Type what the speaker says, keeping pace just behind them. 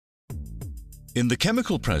In the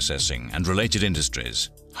chemical processing and related industries,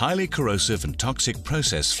 highly corrosive and toxic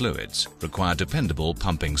process fluids require dependable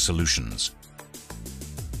pumping solutions.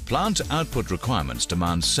 Plant output requirements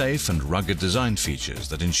demand safe and rugged design features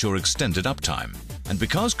that ensure extended uptime, and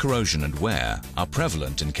because corrosion and wear are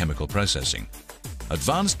prevalent in chemical processing,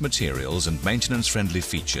 advanced materials and maintenance-friendly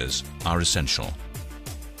features are essential.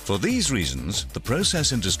 For these reasons, the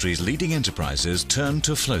process industry's leading enterprises turn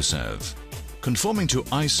to Flowserve. Conforming to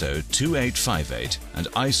ISO 2858 and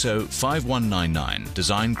ISO 5199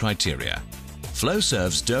 design criteria,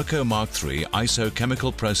 Flowserve's Derco Mark III ISO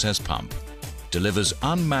chemical process pump delivers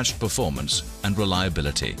unmatched performance and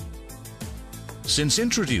reliability. Since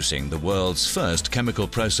introducing the world's first chemical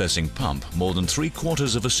processing pump more than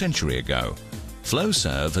 3/4 of a century ago,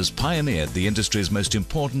 Flowserve has pioneered the industry's most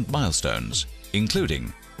important milestones,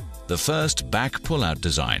 including the first back pull-out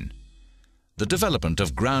design, the development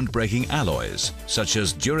of groundbreaking alloys such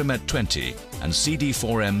as Duramet 20 and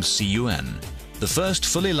CD4M CUN, the first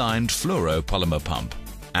fully lined fluoropolymer pump,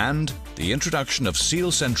 and the introduction of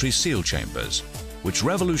seal sentry seal chambers, which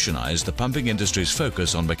revolutionized the pumping industry's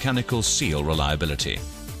focus on mechanical seal reliability.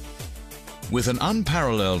 With an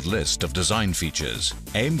unparalleled list of design features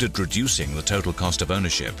aimed at reducing the total cost of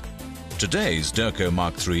ownership, today's Derco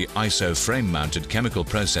Mark III ISO frame-mounted chemical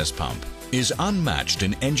process pump is unmatched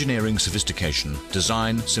in engineering sophistication,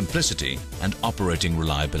 design simplicity, and operating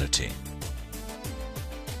reliability.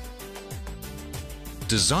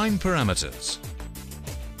 Design parameters.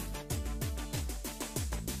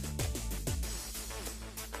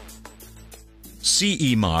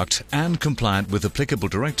 CE marked and compliant with applicable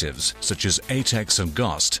directives such as ATEX and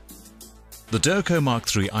GOST. The Derco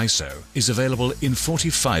Mark III ISO is available in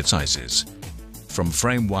 45 sizes, from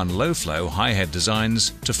Frame 1 low-flow high-head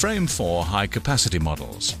designs to Frame 4 high-capacity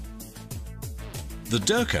models. The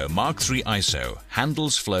Derco Mark III ISO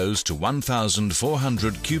handles flows to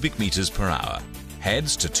 1,400 cubic meters per hour,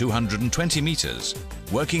 heads to 220 meters,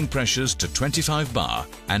 working pressures to 25 bar,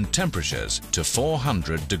 and temperatures to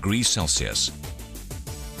 400 degrees Celsius.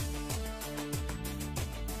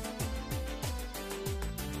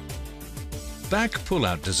 Back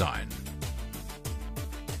pull-out design.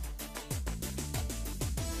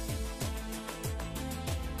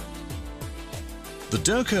 The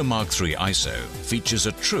Derco Mark III ISO features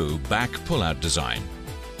a true back pull-out design.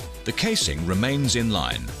 The casing remains in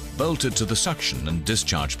line, bolted to the suction and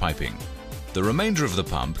discharge piping. The remainder of the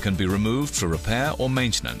pump can be removed for repair or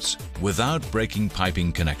maintenance without breaking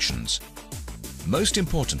piping connections. Most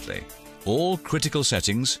importantly, all critical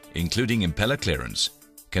settings, including impeller clearance,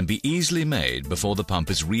 can be easily made before the pump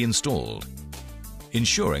is reinstalled,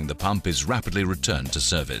 ensuring the pump is rapidly returned to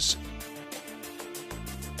service.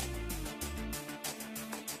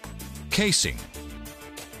 Casing.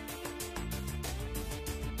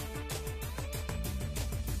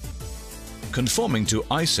 Conforming to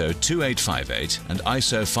ISO 2858 and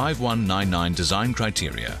ISO 5199 design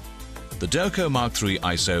criteria, the Derco Mark III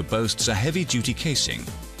ISO boasts a heavy-duty casing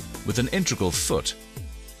with an integral foot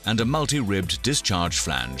and a multi-ribbed discharge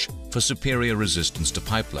flange for superior resistance to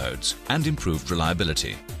pipe loads and improved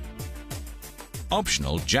reliability.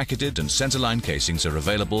 Optional jacketed and centerline casings are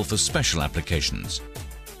available for special applications.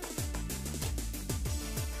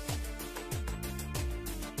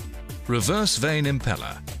 Reverse vane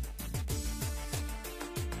impeller.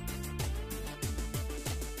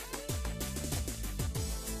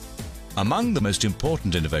 Among the most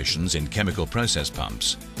important innovations in chemical process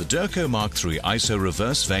pumps, the Derco Mark III ISO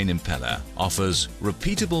reverse vane impeller offers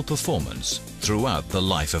repeatable performance throughout the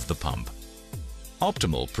life of the pump.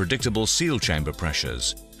 Optimal predictable seal chamber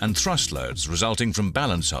pressures and thrust loads resulting from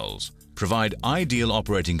balance holes provide ideal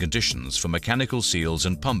operating conditions for mechanical seals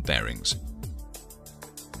and pump bearings.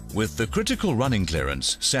 With the critical running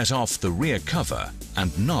clearance set off the rear cover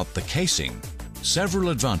and not the casing, several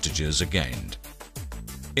advantages are gained.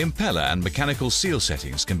 Impeller and mechanical seal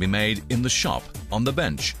settings can be made in the shop on the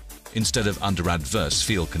bench instead of under adverse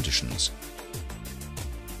field conditions.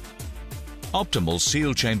 Optimal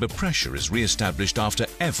seal chamber pressure is re-established after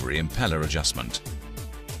every impeller adjustment.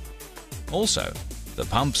 Also, the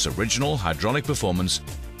pump's original hydraulic performance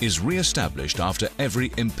is re-established after every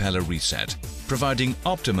impeller reset, providing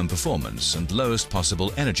optimum performance and lowest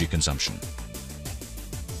possible energy consumption.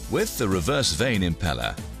 With the reverse vane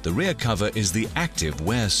impeller, the rear cover is the active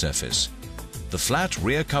wear surface. The flat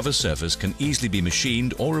rear cover surface can easily be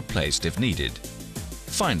machined or replaced if needed.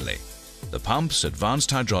 Finally, the pump's advanced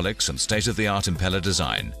hydraulics and state-of-the-art impeller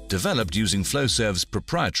design, developed using Flowserve's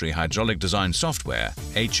proprietary hydraulic design software,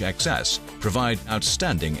 HXS, provide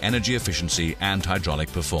outstanding energy efficiency and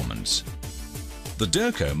hydraulic performance. The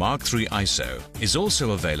Derco Mark III ISO is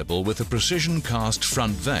also available with a precision cast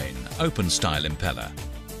front vane, open style impeller.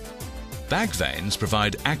 Back vanes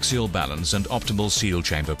provide axial balance and optimal seal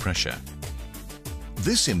chamber pressure.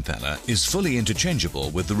 This impeller is fully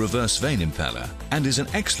interchangeable with the reverse vane impeller and is an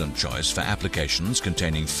excellent choice for applications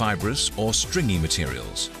containing fibrous or stringy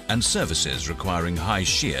materials and surfaces requiring high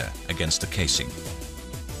shear against the casing.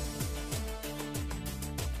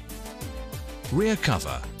 Rear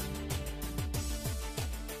cover.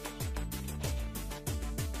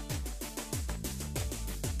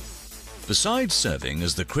 Besides serving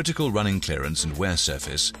as the critical running clearance and wear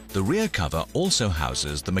surface, the rear cover also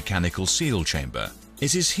houses the mechanical seal chamber.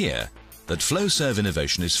 It is here that Flowserve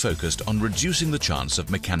innovation is focused on reducing the chance of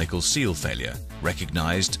mechanical seal failure,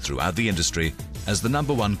 recognized throughout the industry as the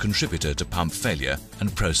 #1 contributor to pump failure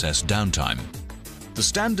and process downtime. The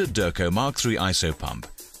standard Derco Mark III ISO pump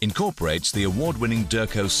incorporates the award-winning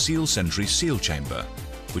Derco Seal Sentry seal chamber,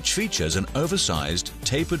 which features an oversized,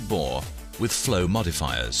 tapered bore with flow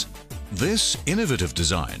modifiers. This innovative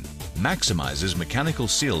design maximizes mechanical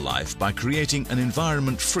seal life by creating an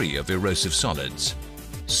environment free of erosive solids.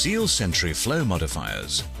 Seal Sentry flow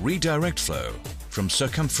modifiers redirect flow from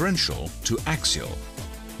circumferential to axial,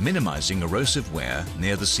 minimizing erosive wear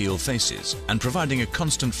near the seal faces and providing a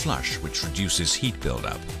constant flush which reduces heat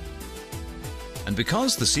buildup. And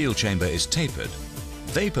because the seal chamber is tapered,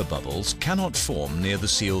 vapor bubbles cannot form near the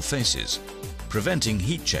seal faces, preventing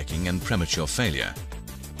heat checking and premature failure.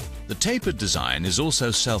 The tapered design is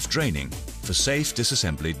also self-draining for safe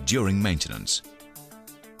disassembly during maintenance.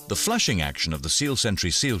 The flushing action of the Seal Sentry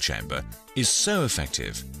seal chamber is so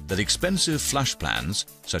effective that expensive flush plans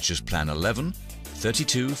such as Plan 11,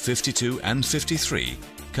 32, 52 and 53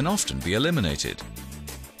 can often be eliminated.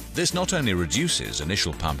 This not only reduces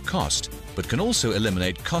initial pump cost, but can also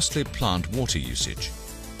eliminate costly plant water usage.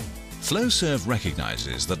 Flowserve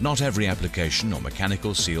recognizes that not every application or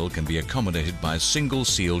mechanical seal can be accommodated by a single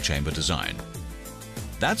seal chamber design.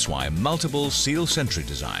 That's why multiple Seal Sentry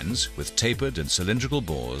designs with tapered and cylindrical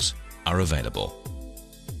bores are available.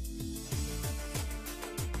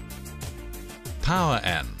 Power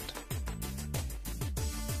end.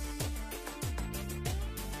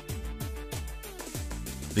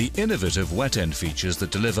 The innovative wet end features that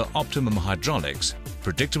deliver optimum hydraulics,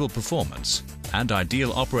 predictable performance, and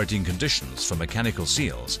ideal operating conditions for mechanical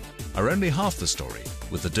seals are only half the story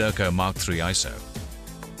with the Derco Mark III ISO.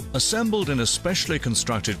 Assembled in a specially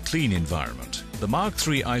constructed clean environment, the Mark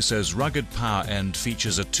III ISO's rugged power end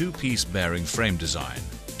features a two-piece bearing frame design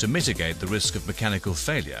to mitigate the risk of mechanical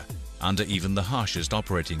failure under even the harshest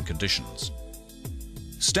operating conditions.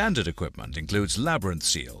 Standard equipment includes labyrinth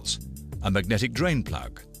seals, a magnetic drain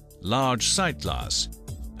plug, large sight glass,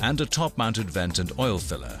 and a top-mounted vent and oil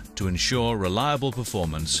filler to ensure reliable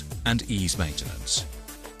performance and ease maintenance.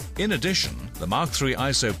 In addition, the Mark III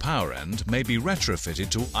ISO power end may be retrofitted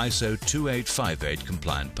to ISO 2858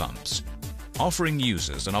 compliant pumps, offering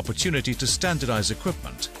users an opportunity to standardize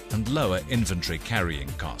equipment and lower inventory carrying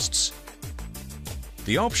costs.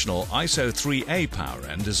 The optional ISO 3A power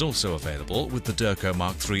end is also available with the Derco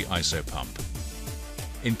Mark III ISO pump.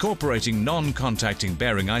 Incorporating non-contacting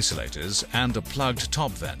bearing isolators and a plugged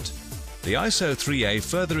top vent, the ISO 3A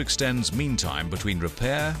further extends mean time between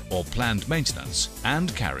repair or planned maintenance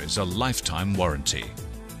and carries a lifetime warranty.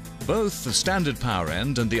 Both the standard power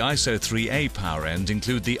end and the ISO 3A power end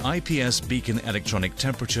include the IPS beacon electronic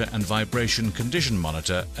temperature and vibration condition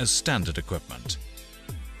monitor as standard equipment.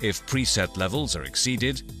 If preset levels are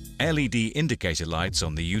exceeded, LED indicator lights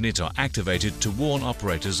on the unit are activated to warn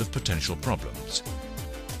operators of potential problems.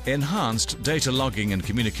 Enhanced data logging and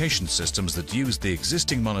communication systems that use the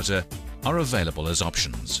existing monitor are available as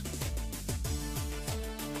options.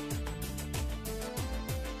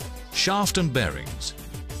 Shaft and bearings.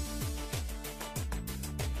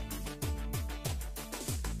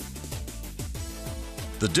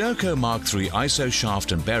 The Derco Mark III ISO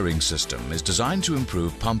shaft and bearing system is designed to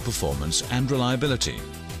improve pump performance and reliability.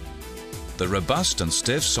 The robust and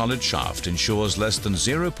stiff solid shaft ensures less than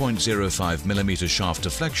 0.05 mm shaft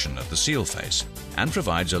deflection at the seal face and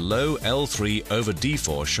provides a low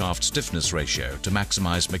L3/D4 shaft stiffness ratio to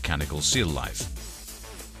maximize mechanical seal life.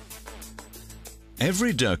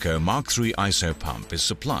 Every Derco Mark III ISO pump is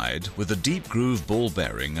supplied with a deep groove ball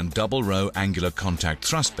bearing and double row angular contact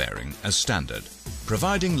thrust bearing as standard,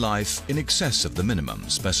 providing life in excess of the minimum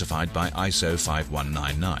specified by ISO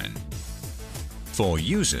 5199. For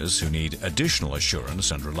users who need additional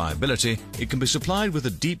assurance and reliability, it can be supplied with a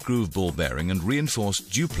deep groove ball bearing and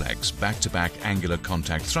reinforced duplex back-to-back angular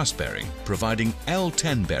contact thrust bearing, providing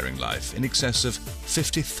L10 bearing life in excess of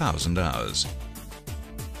 50,000 hours.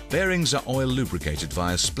 Bearings are oil lubricated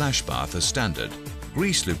via splash bath as standard.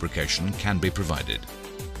 Grease lubrication can be provided.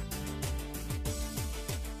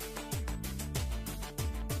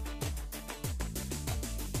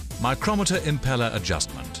 Micrometer impeller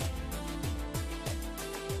adjustment.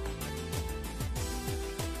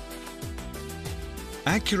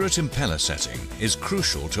 Accurate impeller setting is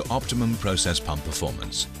crucial to optimum process pump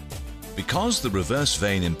performance. Because the reverse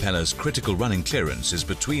vane impeller's critical running clearance is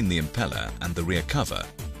between the impeller and the rear cover,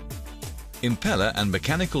 impeller and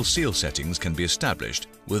mechanical seal settings can be established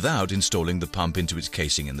without installing the pump into its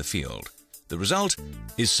casing in the field. The result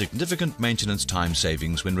is significant maintenance time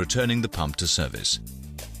savings when returning the pump to service.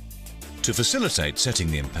 To facilitate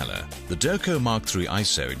setting the impeller, the Derco Mark III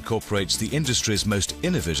ISO incorporates the industry's most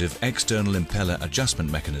innovative external impeller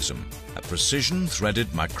adjustment mechanism, a precision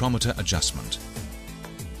threaded micrometer adjustment.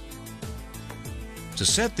 To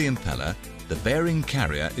set the impeller, the bearing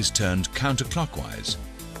carrier is turned counterclockwise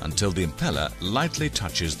until the impeller lightly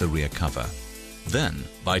touches the rear cover. Then,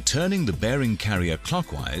 by turning the bearing carrier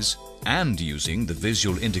clockwise and using the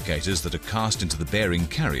visual indicators that are cast into the bearing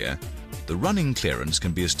carrier, the running clearance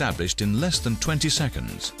can be established in less than 20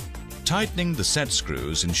 seconds. Tightening the set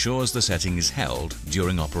screws ensures the setting is held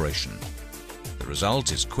during operation. The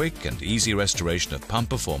result is quick and easy restoration of pump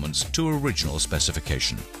performance to original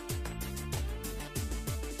specification.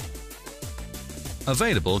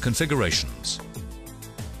 Available configurations.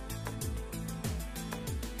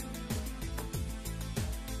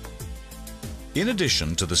 In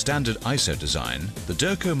addition to the standard ISO design, the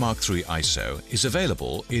Derco Mark III ISO is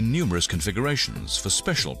available in numerous configurations for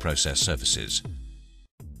special process services.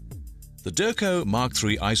 The Derco Mark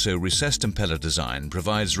III ISO recessed impeller design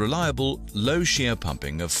provides reliable, low shear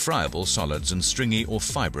pumping of friable solids and stringy or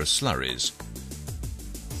fibrous slurries.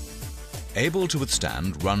 Able to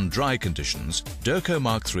withstand run-dry conditions, Derco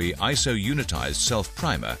Mark III ISO unitized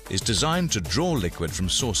self-primer is designed to draw liquid from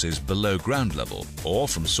sources below ground level or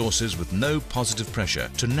from sources with no positive pressure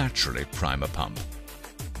to naturally prime a pump.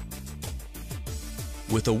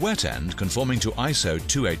 With a wet end conforming to ISO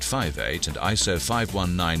 2858 and ISO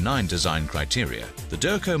 5199 design criteria, the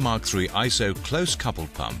Derco Mark III ISO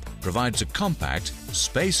close-coupled pump provides a compact,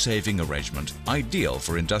 space-saving arrangement ideal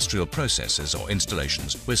for industrial processes or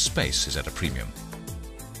installations where space is at a premium.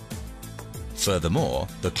 Furthermore,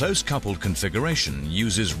 the close-coupled configuration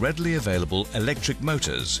uses readily available electric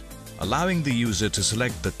motors, allowing the user to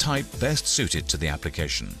select the type best suited to the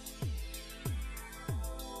application.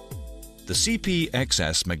 The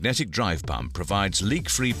CPXS magnetic drive pump provides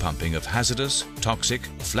leak-free pumping of hazardous, toxic,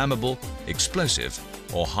 flammable, explosive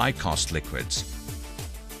or high-cost liquids.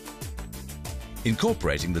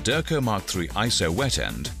 Incorporating the Derco Mark III ISO wet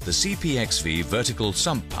end, the CPXV vertical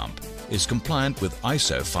sump pump is compliant with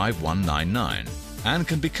ISO 5199 and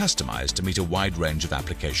can be customized to meet a wide range of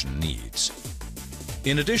application needs.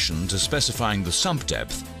 In addition to specifying the sump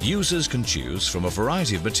depth, users can choose from a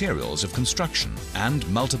variety of materials of construction and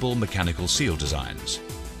multiple mechanical seal designs.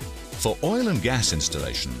 For oil and gas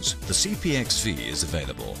installations, the CPXV is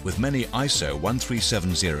available with many ISO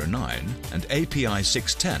 13709 and API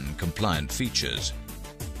 610 compliant features.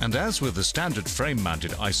 And as with the standard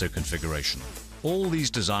frame-mounted ISO configuration, all these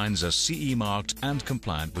designs are CE marked and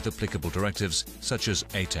compliant with applicable directives such as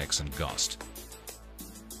ATEX and GOST.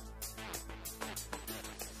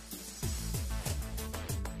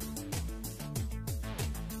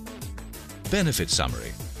 Benefit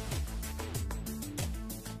summary.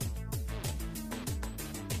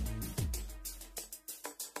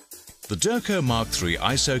 The Derco Mark III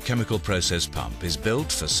ISO chemical process pump is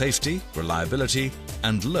built for safety, reliability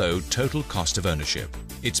and low total cost of ownership.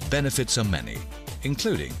 Its benefits are many,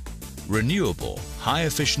 including renewable,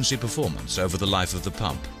 high-efficiency performance over the life of the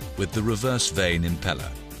pump with the reverse vane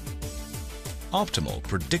impeller, optimal,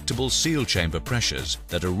 predictable seal chamber pressures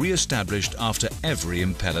that are re-established after every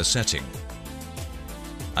impeller setting,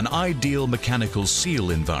 an ideal mechanical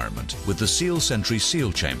seal environment with the Seal Sentry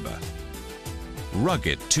seal chamber,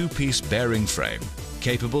 rugged two-piece bearing frame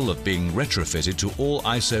capable of being retrofitted to all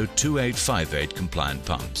ISO 2858 compliant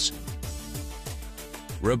pumps,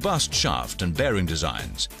 robust shaft and bearing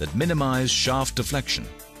designs that minimize shaft deflection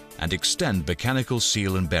and extend mechanical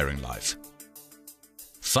seal and bearing life,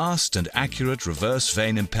 fast and accurate reverse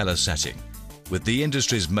vane impeller setting with the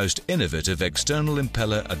industry's most innovative external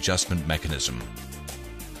impeller adjustment mechanism.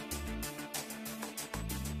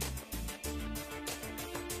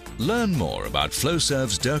 Learn more about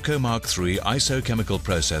Flowserve's Derco Mark III ISO chemical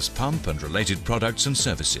process pump and related products and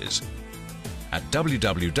services at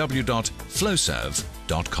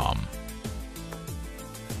www.flowserve.com.